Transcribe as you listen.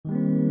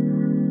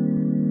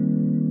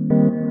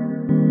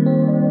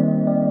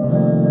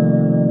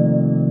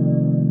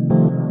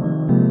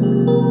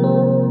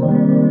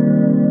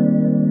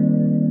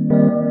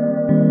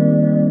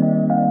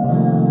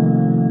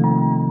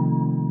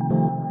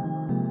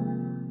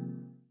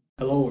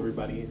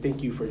everybody, and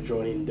thank you for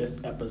joining this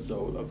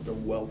episode of the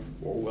Wealth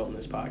or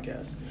Wellness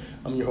Podcast.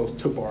 I'm your host,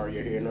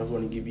 Tabaria here, and I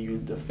want to give you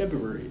the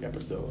February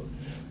episode.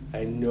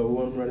 I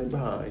know I'm running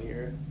behind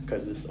here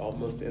because it's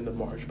almost the end of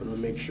March, but I'm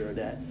going to make sure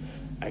that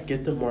I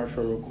get the March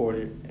run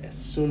recorded as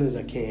soon as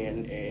I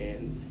can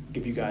and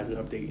give you guys an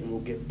update, and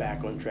we'll get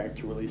back on track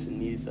to releasing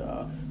these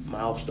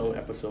milestone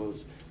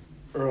episodes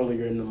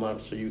earlier in the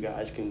month so you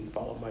guys can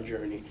follow my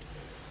journey.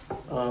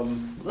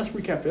 Let's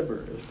recap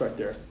February. Let's start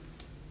there.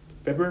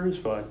 February was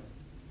fun.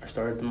 I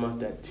started the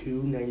month at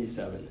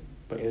 297,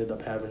 but ended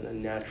up having a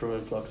natural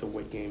influx of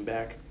weight gain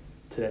back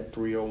to that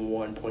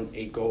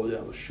 301.8 goal that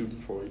I was shooting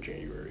for in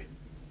January.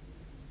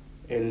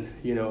 And,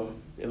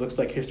 it looks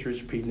like history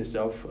is repeating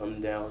itself.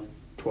 I'm down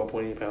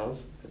 12.8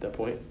 pounds at that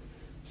point.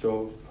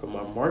 So for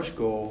my March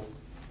goal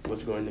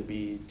was going to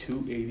be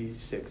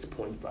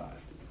 286.5.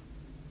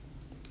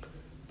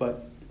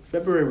 But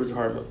February was a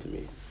hard month for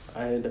me.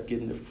 I ended up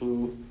getting the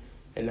flu,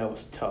 and that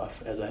was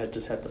tough as I had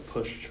to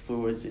push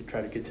fluids and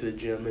try to get to the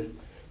gym and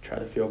try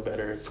to feel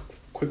better as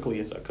quickly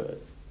as I could.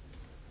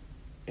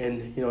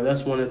 And,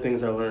 that's one of the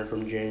things I learned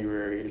from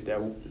January is that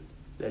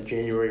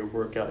January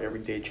workout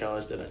everyday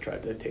challenge that I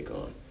tried to take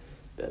on,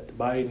 that the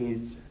body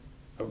needs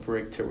a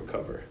break to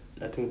recover.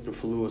 I think the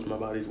flu was my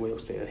body's way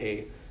of saying,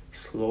 hey,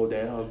 slow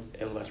down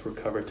and let's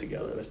recover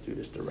together. Let's do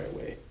this the right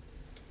way.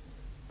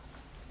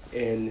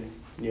 And,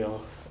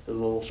 a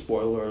little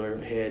spoiler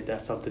alert ahead,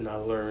 that's something I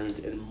learned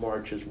in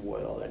March as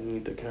well. I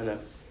need to kind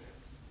of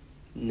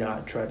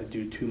not try to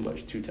do too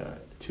much too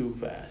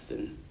fast.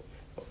 And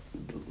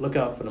look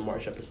out for the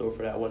March episode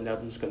for that one. That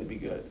one's going to be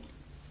good.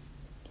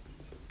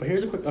 But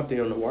here's a quick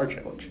update on the water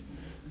challenge.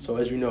 So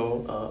as you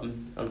know,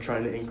 I'm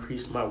trying to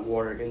increase my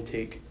water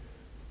intake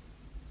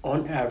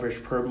on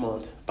average per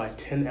month by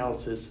 10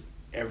 ounces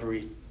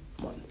every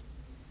month.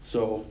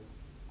 So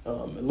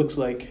it looks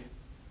like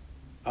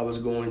I was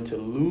going to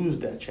lose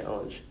that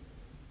challenge.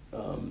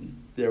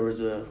 There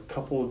was a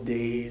couple of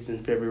days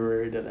in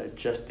February that I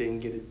just didn't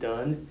get it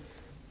done.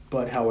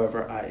 But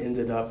however, I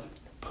ended up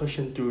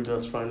pushing through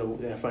that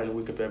final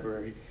week of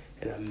February,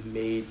 and I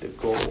made the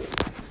goal.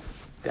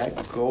 That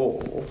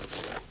goal,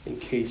 in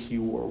case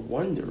you were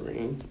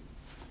wondering,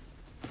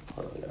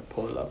 hold on, I gotta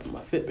pull it up in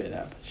my Fitbit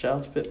app. Shout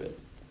out to Fitbit.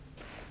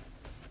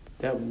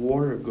 That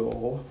water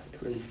goal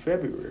in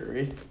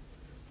February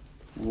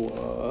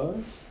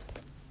was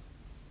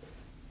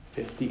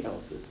 50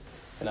 ounces.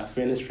 And I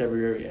finished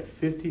February at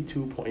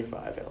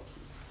 52.5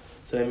 ounces.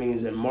 So that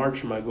means in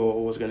March, my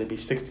goal was going to be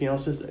 60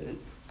 ounces. And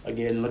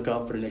again, look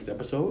out for the next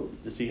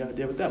episode to see how I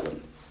did with that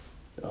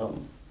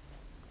one.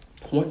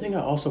 One thing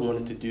I also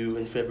wanted to do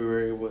in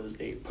February was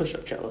a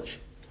push-up challenge.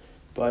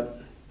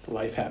 But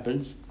life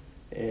happens.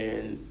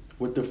 And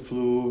with the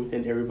flu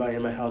and everybody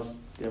in my house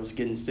that was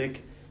getting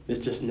sick, this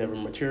just never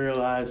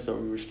materialized. So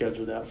we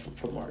rescheduled that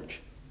for March.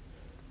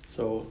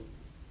 So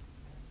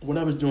what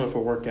I was doing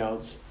for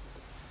workouts,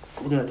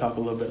 we're going to talk a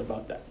little bit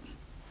about that.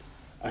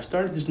 I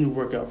started this new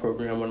workout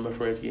program one of my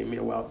friends gave me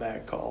a while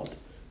back called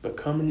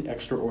Becoming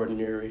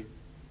Extraordinary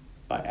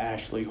by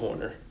Ashley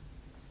Horner.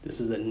 This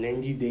is a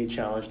 90-day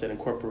challenge that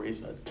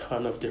incorporates a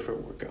ton of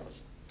different workouts.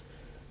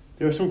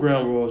 There are some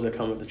ground rules that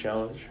come with the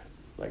challenge.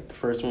 Like the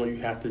first one, you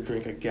have to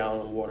drink a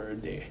gallon of water a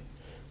day.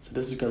 So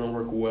this is going to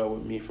work well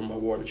with me for my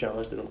water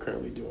challenge that I'm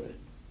currently doing.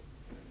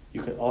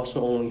 You can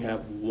also only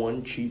have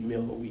one cheat meal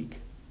a week.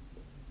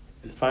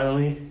 And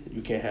finally,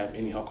 you can't have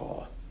any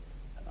alcohol.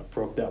 I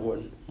broke that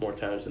one more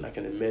times than I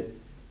can admit,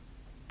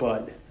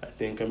 but I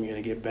think I'm going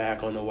to get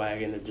back on the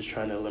wagon of just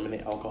trying to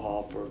eliminate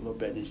alcohol for a little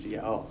bit and see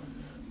how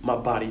my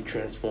body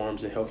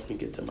transforms and helps me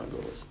get to my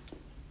goals.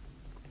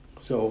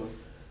 So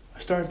I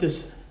started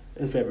this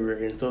in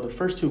February, and so the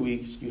first 2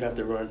 weeks, you have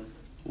to run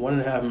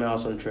 1.5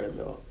 miles on a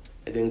treadmill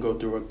and then go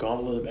through a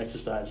gauntlet of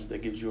exercises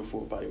that gives you a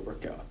full body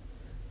workout.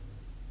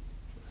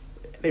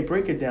 They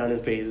break it down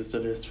in phases, so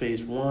there's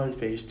phase 1,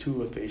 phase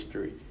 2, and phase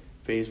 3.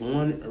 Phase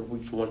 1 are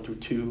weeks 1 through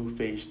 2.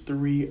 Phase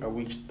 3 are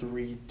weeks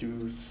 3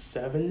 through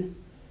 7.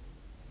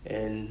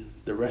 And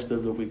the rest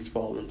of the weeks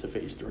fall into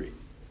phase 3.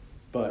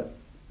 But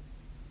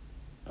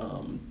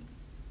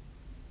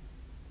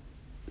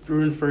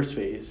through the first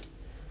phase,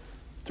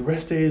 the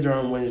rest days are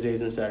on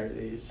Wednesdays and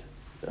Saturdays.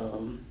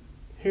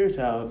 Here's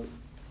how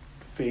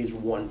phase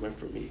 1 went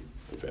for me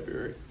in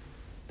February.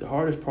 The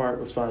hardest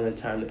part was finding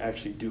time to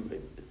actually do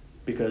it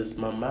because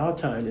my mile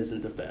time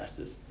isn't the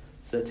fastest.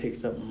 So that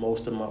takes up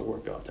most of my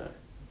workout time.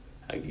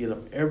 I get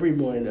up every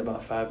morning at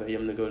about 5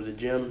 a.m. to go to the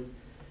gym.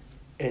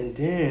 And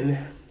then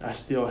I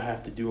still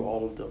have to do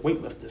all of the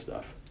weightlifting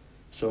stuff.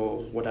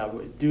 So what I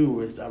would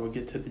do is I would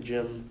get to the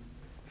gym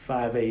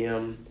 5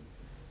 a.m.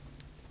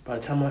 By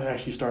the time I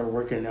actually start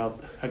working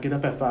out, I get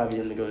up at 5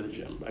 a.m. to go to the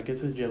gym. I get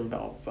to the gym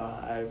about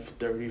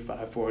 5:30,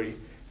 5:40.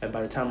 And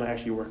by the time I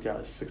actually work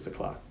out, it's 6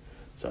 o'clock.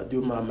 So I do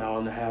my mile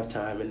and a half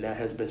time, and that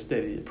has been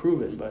steady and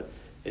proven, but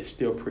it's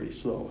still pretty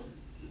slow.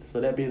 So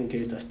that being the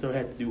case, I still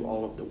had to do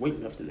all of the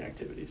weightlifting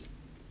activities.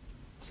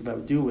 So what I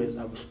would do is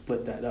I would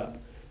split that up.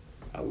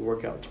 I would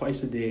work out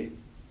twice a day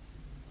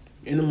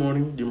in the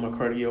morning, do my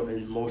cardio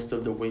and most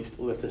of the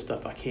weightlifting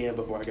stuff I can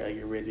before I gotta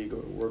get ready to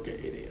go to work at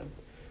 8 a.m.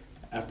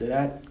 After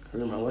that,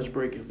 during my lunch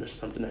break, if there's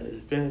something I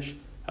didn't finish,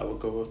 I would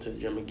go to the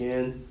gym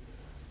again,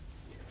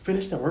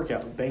 finish that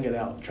workout, bang it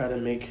out, try to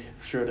make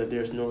sure that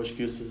there's no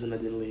excuses and I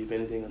didn't leave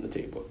anything on the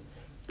table.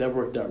 That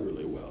worked out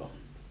really well.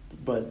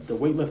 But the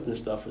weightlifting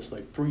stuff was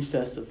like 3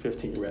 sets of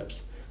 15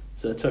 reps,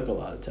 so it took a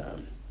lot of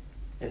time.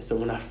 And so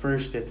when I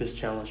first did this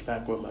challenge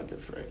back with my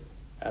good friend,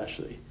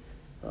 Ashley,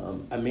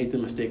 I made the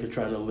mistake of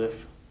trying to lift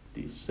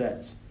these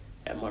sets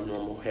at my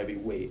normal heavy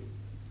weight.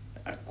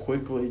 I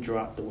quickly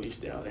dropped the weights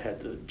down. I had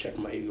to check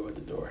my ego at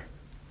the door.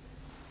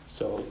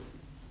 So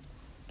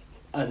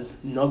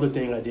another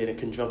thing I did in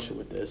conjunction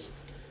with this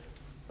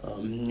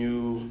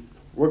new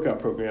workout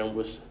program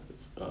was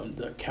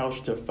the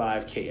Couch to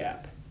 5K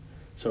app.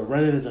 So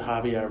running is a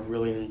hobby I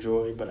really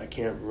enjoy, but I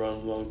can't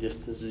run long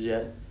distances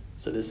yet.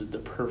 So this is the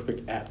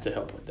perfect app to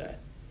help with that.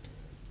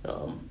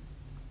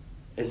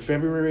 In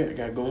February, I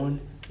got going.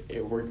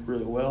 It worked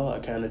really well. I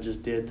kind of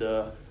just did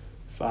the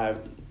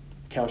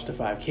Couch to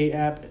 5K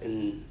app,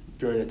 and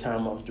during the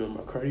time I was doing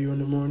my cardio in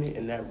the morning,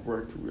 and that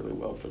worked really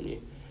well for me.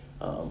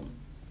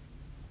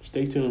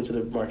 Stay tuned to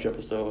the March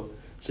episode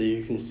so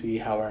you can see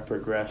how I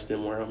progressed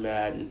and where I'm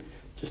at and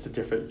just the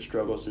different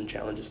struggles and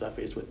challenges I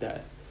faced with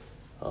that.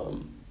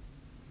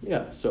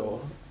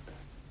 So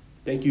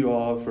thank you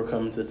all for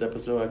coming to this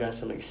episode. I got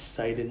some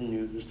exciting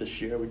news to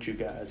share with you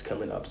guys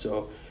coming up.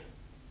 So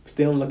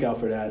stay on the lookout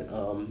for that.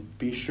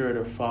 Be sure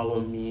to follow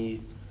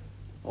me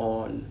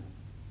on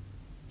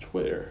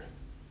Twitter,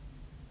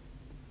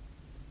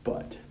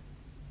 but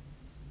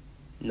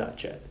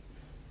not yet.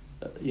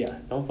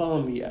 Don't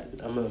follow me yet.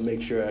 I'm going to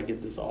make sure I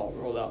get this all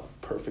rolled out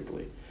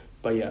perfectly.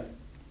 But yeah,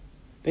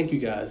 thank you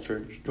guys for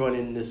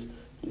joining this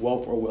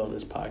Wealth or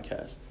Wellness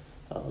podcast.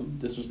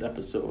 This was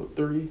episode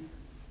 3,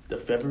 the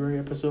February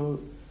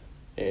episode,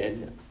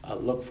 and I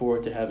look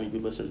forward to having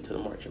you listen to the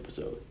March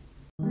episode.